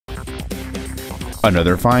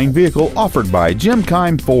Another fine vehicle offered by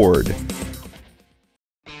Keim Ford.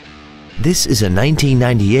 This is a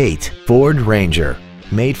 1998 Ford Ranger,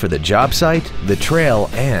 made for the job site, the trail,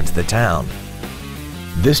 and the town.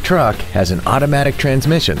 This truck has an automatic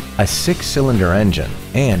transmission, a 6-cylinder engine,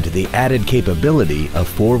 and the added capability of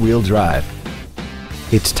 4-wheel drive.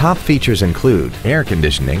 Its top features include air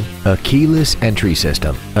conditioning, a keyless entry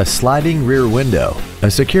system, a sliding rear window,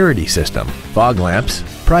 a security system, fog lamps,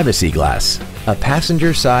 privacy glass, a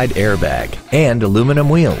passenger side airbag, and aluminum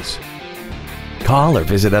wheels. Call or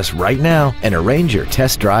visit us right now and arrange your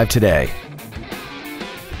test drive today.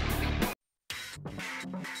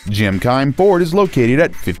 Keim Ford is located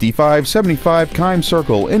at 5575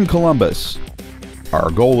 Keimcircle in Columbus. Our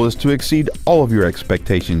goal is to exceed all of your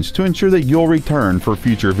expectations to ensure that you'll return for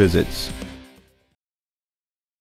future visits.